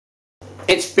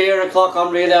It's beer o'clock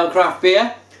on Real Ale Craft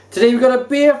Beer. Today we've got a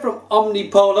beer from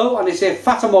Omnipollo and it's a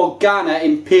Fatamorgana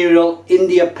Imperial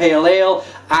India Pale Ale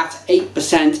at 8%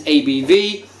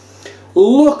 ABV.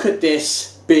 Look at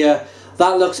this beer.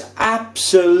 That looks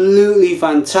absolutely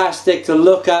fantastic to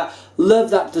look at.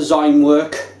 Love that design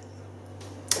work.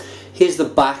 Here's the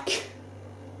back.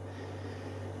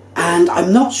 And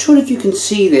I'm not sure if you can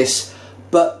see this,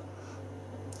 but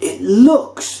it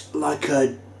looks like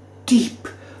a deep,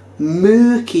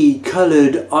 murky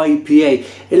coloured IPA.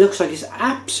 It looks like it's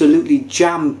absolutely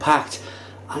jam-packed,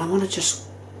 and I want to just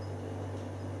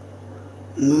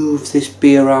move this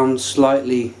beer around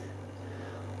slightly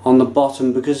on the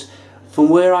bottom, because from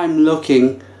where I'm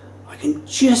looking I can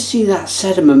just see that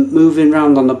sediment moving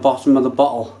around on the bottom of the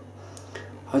bottle.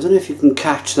 I don't know if you can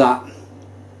catch that.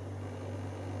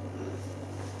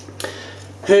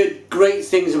 Heard great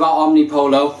things about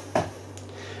Omnipollo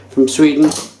from Sweden.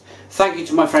 Thank you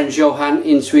to my friend Johan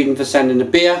in Sweden for sending the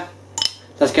beer.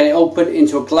 Let's get it open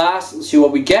into a glass and see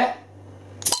what we get.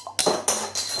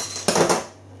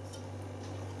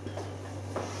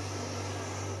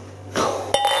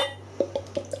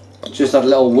 Just had a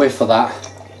little whiff of that.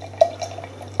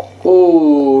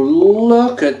 Oh,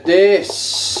 look at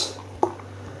this.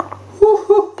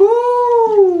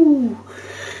 Woo-hoo-hoo.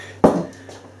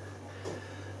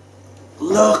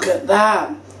 Look at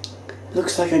that.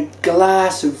 Looks like a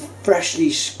glass of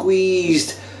freshly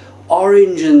squeezed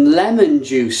orange and lemon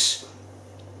juice.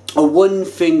 A one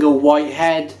finger white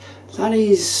head. That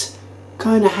is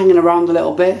kind of hanging around a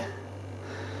little bit.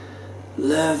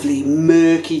 Lovely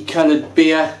murky coloured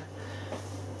beer.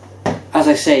 As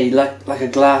I say, like a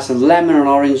glass of lemon and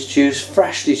orange juice,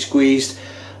 freshly squeezed.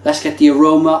 Let's get the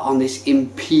aroma on this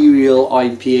Imperial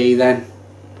IPA then.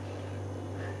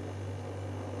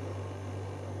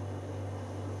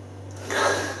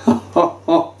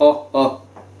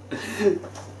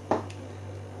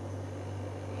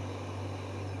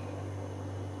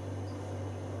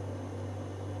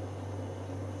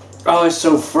 Oh, it's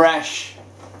so fresh.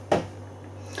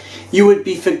 You would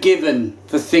be forgiven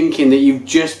for thinking that you've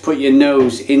just put your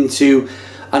nose into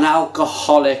an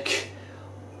alcoholic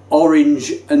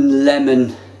orange and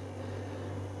lemon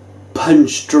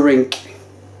punch drink.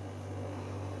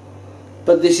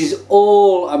 But this is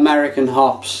all American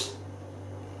hops.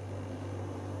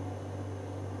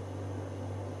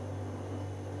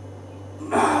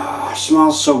 Ah,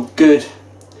 smells so good.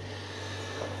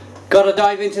 Gotta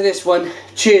dive into this one.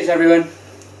 Cheers, everyone.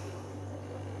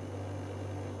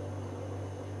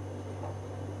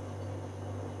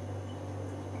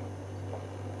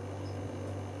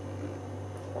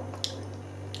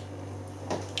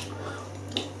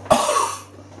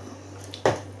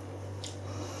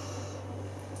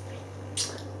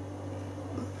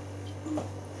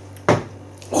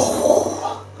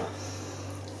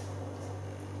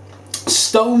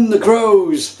 Stone the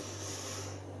crows.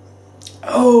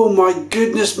 Oh my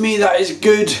goodness me, that is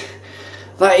good.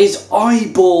 That is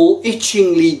eyeball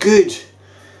itchingly good.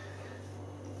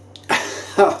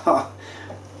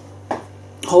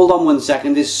 Hold on one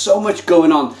second, there's so much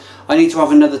going on. I need to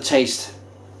have another taste.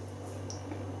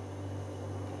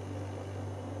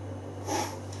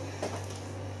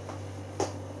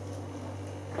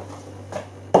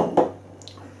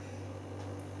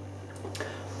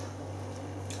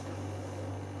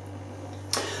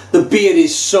 The beer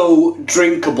is so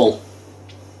drinkable.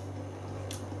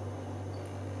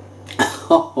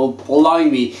 Oh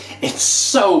blimey, it's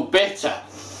so bitter.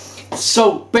 It's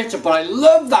so bitter, but I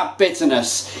love that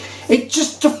bitterness. It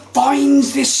just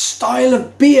defines this style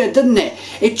of beer, doesn't it?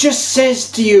 It just says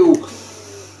to you,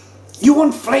 you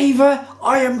want flavour?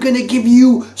 I am going to give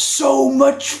you so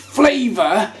much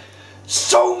flavour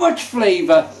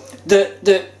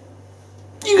that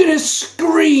you're going to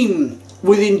scream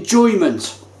with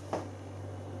enjoyment.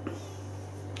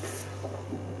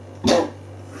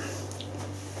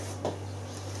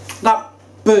 That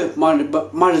burp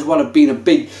might as well have been a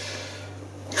big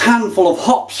handful of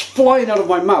hops flying out of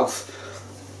my mouth.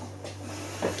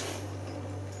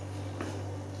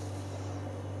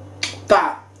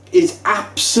 That is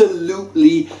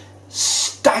absolutely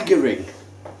staggering.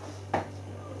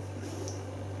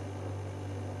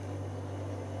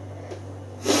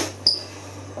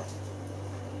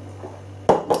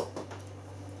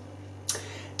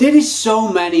 There is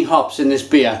so many hops in this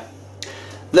beer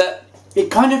that it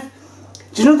kind of,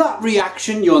 do you know that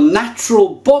reaction, your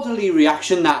natural bodily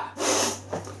reaction,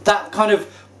 that kind of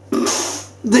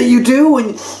that you do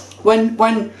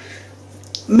when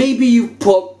maybe you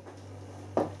put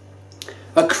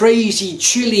a crazy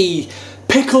chili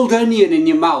pickled onion in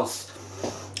your mouth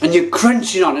and you're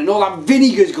crunching on it and all that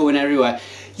vinegar's going everywhere.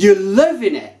 you're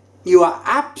loving it. You are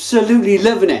absolutely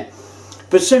loving it.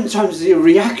 But sometimes the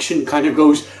reaction kind of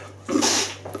goes,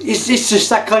 it's just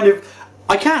that kind of,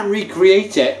 I can't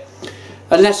recreate it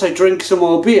unless I drink some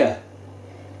more beer.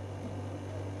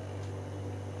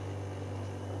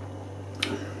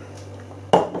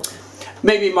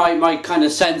 Maybe my kind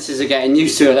of senses are getting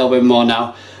used to it a little bit more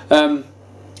now.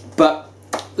 But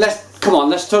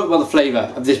let's talk about the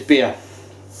flavour of this beer.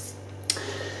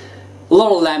 A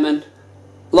lot of lemon,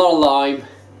 a lot of lime.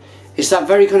 It's that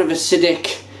very kind of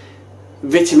acidic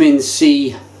vitamin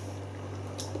C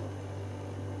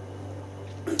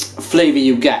flavour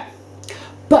you get.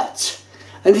 But,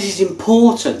 and this is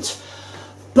important,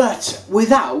 but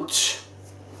without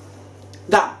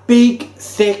that big,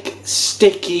 thick,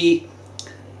 sticky,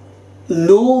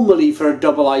 normally for a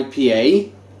double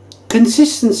IPA,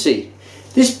 consistency.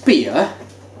 This beer,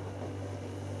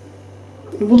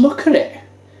 well, look at it.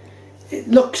 It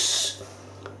looks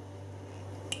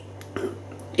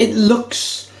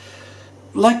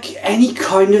like any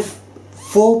kind of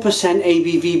 4%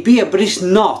 ABV beer, but it's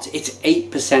not. It's 8%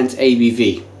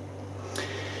 ABV.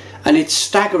 And it's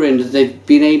staggering that they've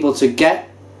been able to get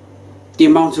the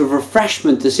amount of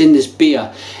refreshment that's in this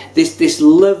beer. This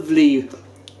lovely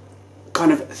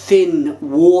kind of thin,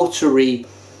 watery,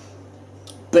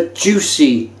 but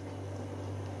juicy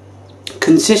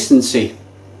consistency.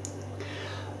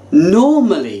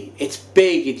 Normally it's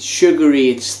big, it's sugary,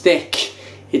 it's thick,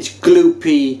 it's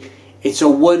gloopy, it's a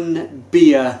one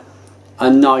beer a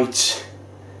night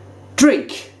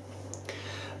drink.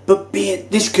 But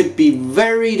this could be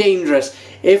very dangerous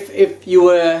if you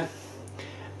were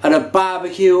at a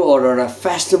barbecue or at a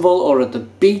festival or at the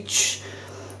beach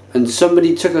and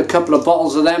somebody took a couple of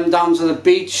bottles of them down to the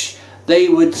beach. They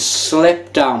would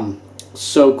slip down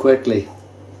so quickly.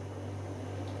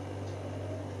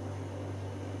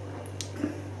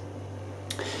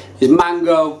 There's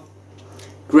mango,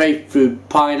 grapefruit,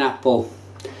 pineapple,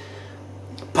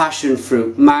 passion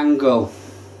fruit, mango.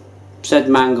 Said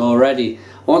mango already.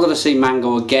 I wanted to say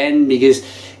mango again because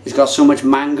it's got so much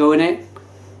mango in it.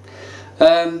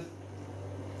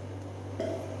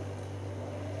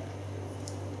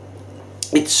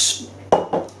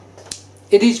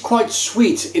 It is quite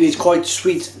sweet. It is quite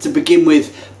sweet to begin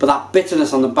with, but that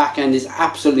bitterness on the back end is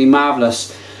absolutely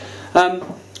marvellous.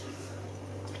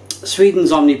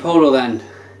 Sweden's Omnipollo then.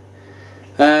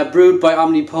 Brewed by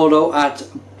Omnipollo at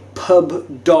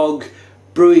Pub Dog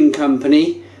Brewing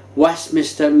Company,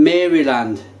 Westminster,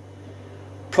 Maryland.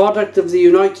 Product of the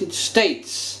United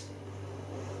States.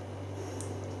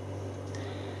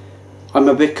 I'm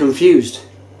a bit confused.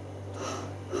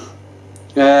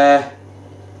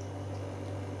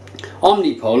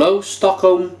 Omnipollo,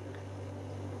 Stockholm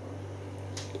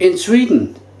in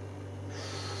Sweden.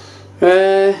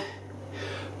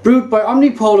 Brewed by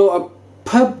Omnipollo, a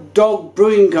Pub Dog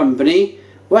Brewing Company,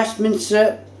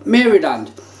 Westminster,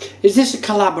 Maryland. Is this a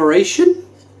collaboration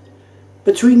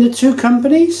between the two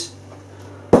companies?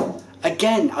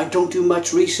 Again, I don't do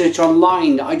much research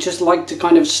online. I just like to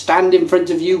kind of stand in front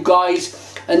of you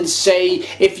guys and say,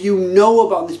 if you know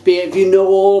about this beer, if you know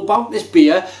all about this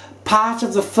beer, part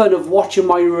of the fun of watching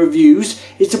my reviews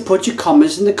is to put your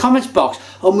comments in the comments box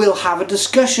and we'll have a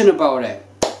discussion about it.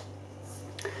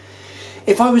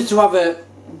 If I was to have a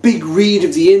big read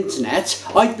of the internet,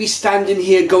 I'd be standing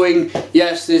here going,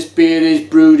 yes, this beer is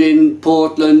brewed in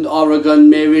Portland, Oregon,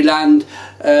 Maryland,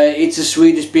 it's a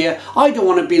Swedish beer. I don't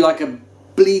want to be like a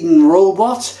bleeding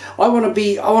robot. I want to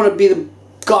be the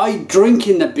guy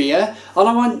drinking the beer, and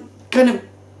I want kind of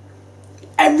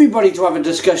everybody to have a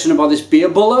discussion about this beer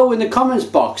below in the comments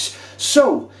box.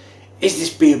 So, is this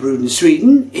beer brewed in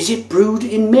Sweden? Is it brewed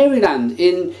in Maryland,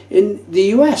 in the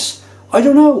US? I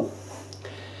don't know.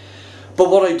 But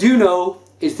what I do know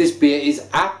is this beer is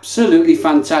absolutely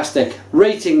fantastic.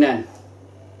 Rating then.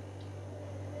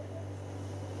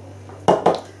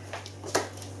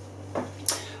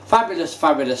 Fabulous,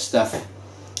 fabulous stuff.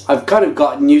 I've kind of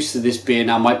gotten used to this beer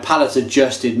now. My palate's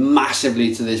adjusted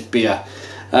massively to this beer.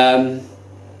 But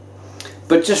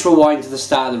just rewind to the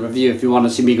start of the review if you want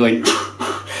to see me going.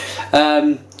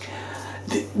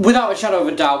 Without a shadow of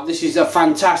a doubt, this is a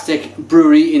fantastic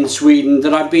brewery in Sweden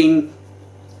that I've been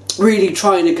really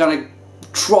trying to kind of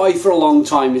try for a long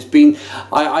time. It's been,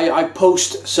 I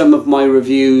post some of my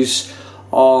reviews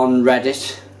on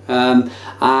Reddit,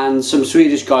 and some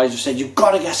Swedish guys have said you've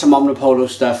got to get some Omnipollo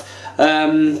stuff.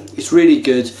 It's really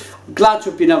good. I'm glad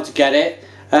to have been able to get it.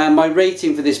 My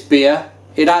rating for this beer,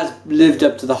 it has lived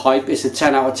up to the hype. It's a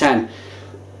 10 out of 10.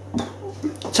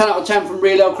 10 out of 10 from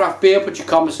Real Ale Craft Beer. Put your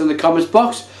comments in the comments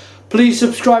box. Please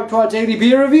subscribe to our daily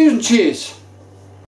beer reviews and cheers.